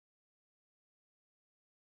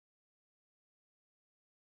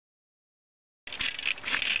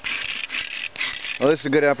Well, this is a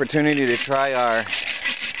good opportunity to try our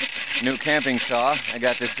new camping saw. I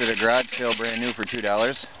got this at a garage sale brand new for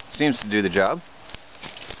 $2. Seems to do the job.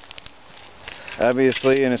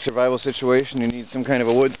 Obviously, in a survival situation, you need some kind of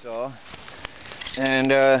a wood saw.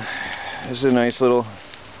 And this is a nice little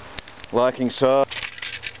locking saw.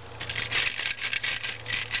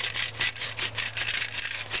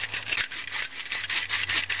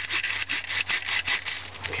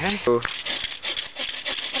 Okay.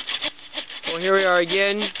 Well, here we are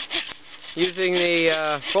again, using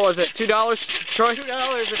the, what was it, $2, Troy? $2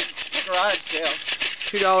 at garage sale.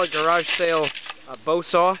 $2 garage sale bow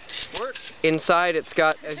saw. Works. Inside it's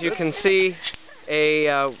got, as you can see,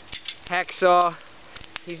 a hacksaw.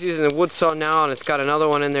 He's using a wood saw now, and it's got another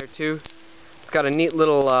one in there too. It's got a neat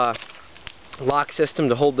little lock system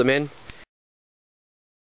to hold them in.